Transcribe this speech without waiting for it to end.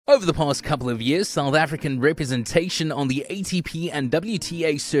Over the past couple of years, South African representation on the ATP and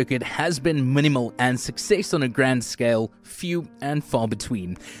WTA circuit has been minimal and success on a grand scale few and far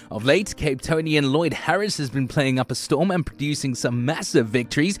between. Of late, Cape Townian Lloyd Harris has been playing up a storm and producing some massive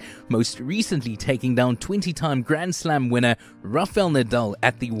victories, most recently taking down 20-time Grand Slam winner Rafael Nadal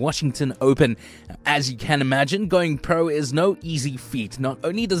at the Washington Open. As you can imagine, going pro is no easy feat. Not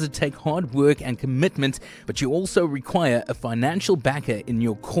only does it take hard work and commitment, but you also require a financial backer in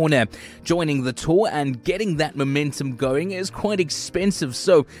your corner. Joining the tour and getting that momentum going is quite expensive,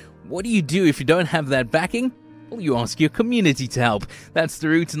 so what do you do if you don't have that backing? Well, you ask your community to help. That's the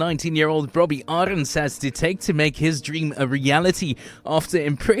route 19-year-old Robbie Arends has to take to make his dream a reality. After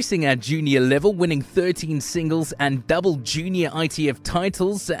impressing at junior level, winning 13 singles and double junior ITF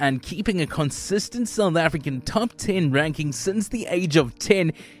titles, and keeping a consistent South African top 10 ranking since the age of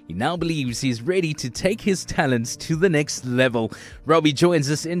 10, he now believes he's ready to take his talents to the next level. Robbie joins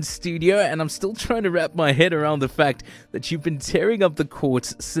us in studio, and I'm still trying to wrap my head around the fact that you've been tearing up the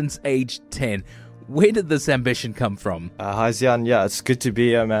courts since age 10. Where did this ambition come from? Hi Zian, yeah, it's good to be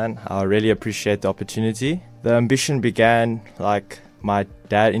here, man. I really appreciate the opportunity. The ambition began like my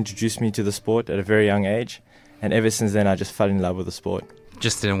dad introduced me to the sport at a very young age, and ever since then I just fell in love with the sport.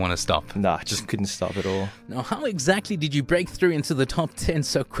 Just didn't want to stop? Nah, just couldn't stop at all. Now, how exactly did you break through into the top 10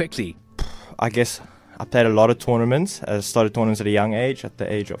 so quickly? I guess I played a lot of tournaments. I started tournaments at a young age, at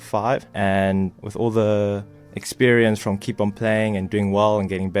the age of 5, and with all the experience from keep on playing and doing well and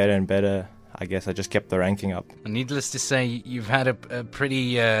getting better and better, I guess I just kept the ranking up. Needless to say, you've had a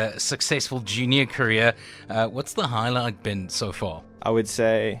pretty successful junior career. What's the highlight been so far? I would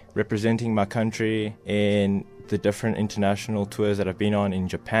say representing my country in the different international tours that I've been on in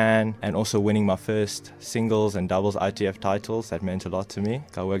Japan, and also winning my first singles and doubles ITF titles. That meant a lot to me.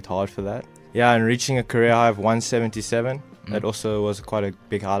 I worked hard for that. Yeah, and reaching a career high of 177, that also was quite a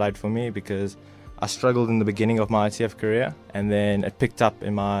big highlight for me, because I struggled in the beginning of my ITF career, and then it picked up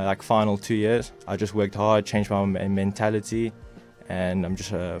in my final 2 years. I just worked hard, changed my mentality, and I'm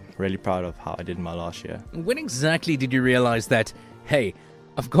just really proud of how I did in my last year. When exactly did you realize that, hey,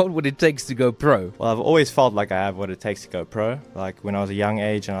 I've got what it takes to go pro? Well, I've always felt like I have what it takes to go pro. Like when I was a young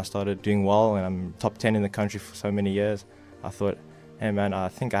age and I started doing well and I'm top 10 in the country for so many years, I thought, hey man, I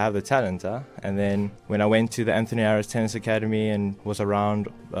think I have the talent, huh? And then when I went to the Anthony Harris Tennis Academy and was around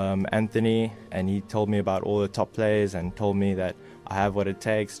Anthony, and he told me about all the top players and told me that I have what it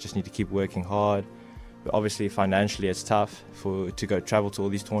takes, just need to keep working hard. But obviously financially it's tough to go travel to all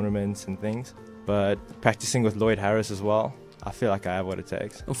these tournaments and things. But practicing with Lloyd Harris as well, I feel like I have what it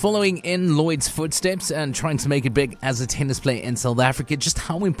takes. Following in Lloyd's footsteps and trying to make it big as a tennis player in South Africa, just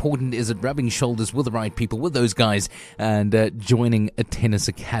how important is it rubbing shoulders with the right people, with those guys, and joining a tennis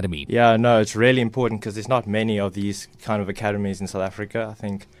academy? Yeah, no, it's really important because there's not many of these kind of academies in South Africa. I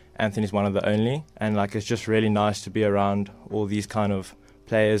think Anthony's one of the only, and it's just really nice to be around all these kind of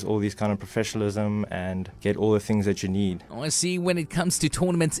players, all these kind of professionalism, and get all the things that you need. I see. When it comes to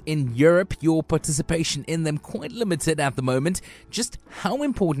tournaments in Europe, your participation in them quite limited at the moment. Just how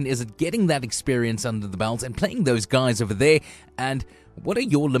important is it getting that experience under the belt and playing those guys over there? And what are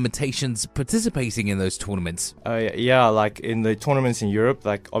your limitations participating in those tournaments? Yeah, like in the tournaments in Europe,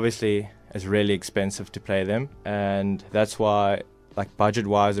 obviously it's really expensive to play them, and that's why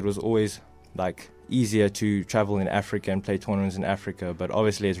budget-wise it was always easier to travel in Africa and play tournaments in Africa, but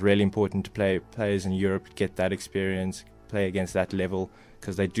obviously it's really important to play players in Europe, get that experience, play against that level,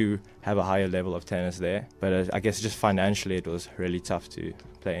 because they do have a higher level of tennis there. But I guess just financially it was really tough to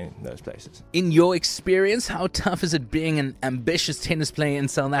play in those places. In your experience, how tough is it being an ambitious tennis player in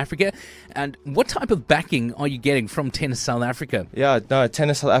South Africa, and what type of backing are you getting from Tennis South Africa? Yeah, no,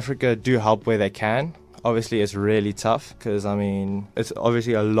 Tennis South Africa do help where they can. Obviously, it's really tough because, it's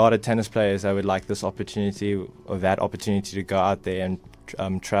obviously a lot of tennis players that would like this opportunity or that opportunity to go out there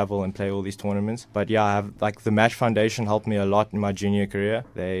and travel and play all these tournaments. But yeah, I have the Match Foundation helped me a lot in my junior career.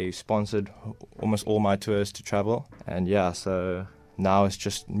 They sponsored almost all my tours to travel. And yeah, so now it's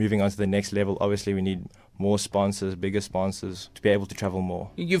just moving on to the next level. Obviously, we need more sponsors, bigger sponsors, to be able to travel more.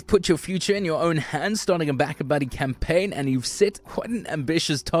 You've put your future in your own hands, starting a Back a Buddy campaign, and you've set quite an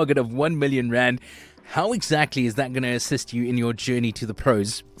ambitious target of 1 million rand. How exactly is that going to assist you in your journey to the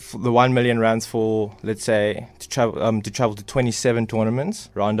pros? The 1 million rands for, let's say, to travel to 27 tournaments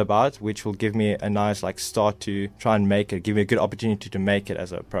roundabout, which will give me a nice start to try and make it, give me a good opportunity to make it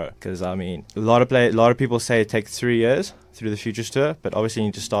as a pro. Because a lot of people say it takes 3 years through the Futures Tour, but obviously you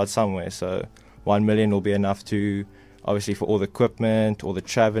need to start somewhere. So 1 million will be enough to, obviously, for all the equipment, all the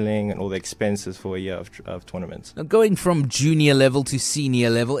traveling, and all the expenses for a year of tournaments. Now, going from junior level to senior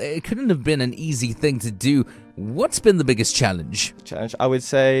level, it couldn't have been an easy thing to do. What's been the biggest challenge? I would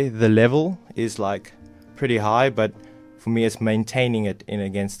say the level is like pretty high, but for me it's maintaining it in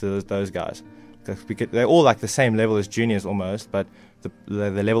against those guys. Because they're all like the same level as juniors almost, but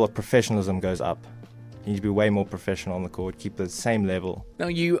the level of professionalism goes up. You need to be way more professional on the court, keep the same level. Now,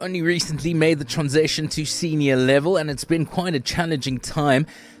 you only recently made the transition to senior level, and it's been quite a challenging time.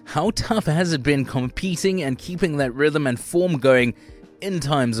 How tough has it been competing and keeping that rhythm and form going in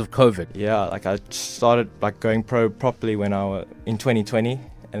times of COVID? Yeah, like I started like going pro properly when I was in 2020,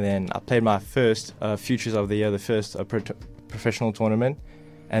 and then I played my first Futures of the Year, the first professional tournament,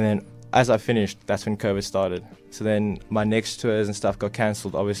 and then as I finished, that's when COVID started. So then my next tours and stuff got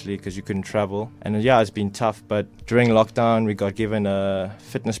cancelled, obviously, because you couldn't travel. And yeah, it's been tough, but during lockdown, we got given a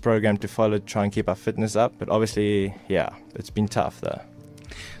fitness program to follow to try and keep our fitness up. But obviously, yeah, it's been tough though.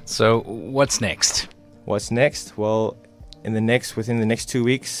 So what's next? What's next? Well, within the next 2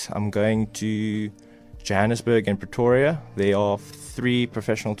 weeks, I'm going to Johannesburg and Pretoria. There are 3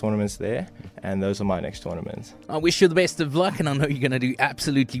 professional tournaments there, and those are my next tournaments. I wish you the best of luck, and I know you're going to do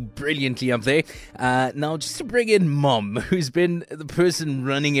absolutely brilliantly up there. Now, just to bring in Mom, who's been the person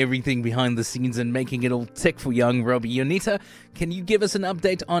running everything behind the scenes and making it all tick for young Robbie. Yonita, can you give us an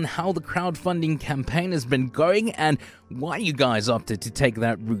update on how the crowdfunding campaign has been going and why you guys opted to take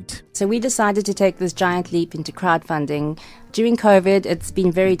that route? So we decided to take this giant leap into crowdfunding. During COVID, it's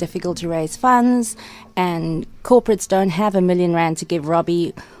been very difficult to raise funds, and corporates don't have R1 million to give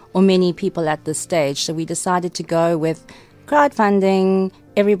Robbie or many people at this stage. So we decided to go with crowdfunding.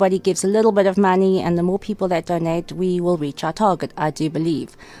 Everybody gives a little bit of money, and the more people that donate, we will reach our target, I do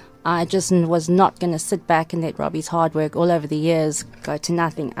believe. I just was not going to sit back and let Robbie's hard work all over the years go to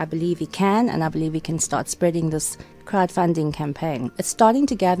nothing. I believe he can, and I believe he can start spreading this crowdfunding campaign. It's starting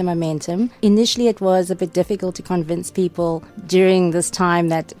to gather momentum. Initially, it was a bit difficult to convince people during this time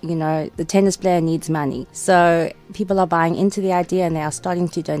that, you know, the tennis player needs money. So people are buying into the idea and they are starting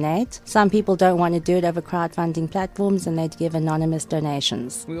to donate. Some people don't want to do it over crowdfunding platforms and they give anonymous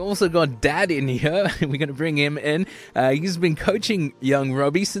donations. We also got Dad in here. We're going to bring him in. He's been coaching young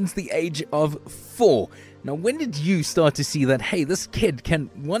Robbie since the age of 4. Now, when did you start to see that, hey, this kid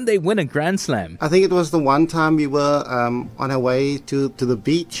can one day win a Grand Slam? I think it was the one time we were on our way to the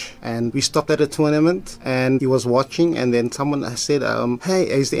beach, and we stopped at a tournament and he was watching, and then someone said, hey,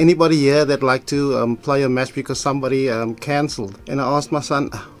 is there anybody here that'd like to play a match because somebody cancelled? And I asked my son,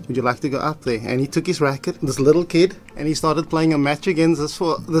 would you like to go up there? And he took his racket, this little kid, and he started playing a match against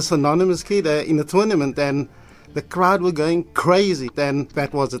this anonymous kid in a tournament, and the crowd were going crazy. Then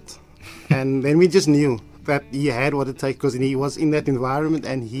that was it. And then we just knew that he had what it takes, because he was in that environment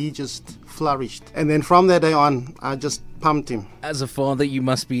and he just flourished. And then from that day on, I just pumped him. As a father, you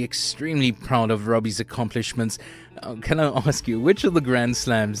must be extremely proud of Robbie's accomplishments. Can I ask you, which of the Grand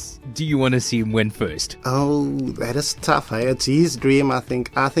Slams do you want to see him win first? Oh, that is tough. Hey? It's his dream, I think.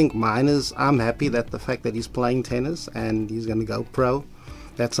 I think mine is, I'm happy that the fact that he's playing tennis and he's going to go pro,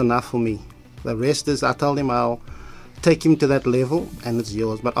 that's enough for me. The rest is, I told him I'll take him to that level and it's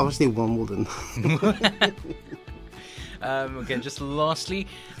yours, but obviously Wimbledon. Okay, just lastly,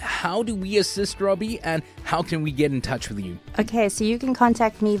 how do we assist Robbie and how can we get in touch with you? Okay, so you can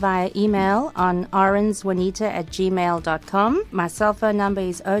contact me via email on arendsjuanita@gmail.com. My cell phone number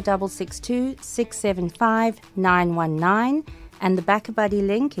is 0662 675 919, and the BackaBuddy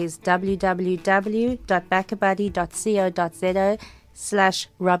link is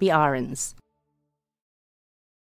www.backabuddy.co.za/Robbie Arends.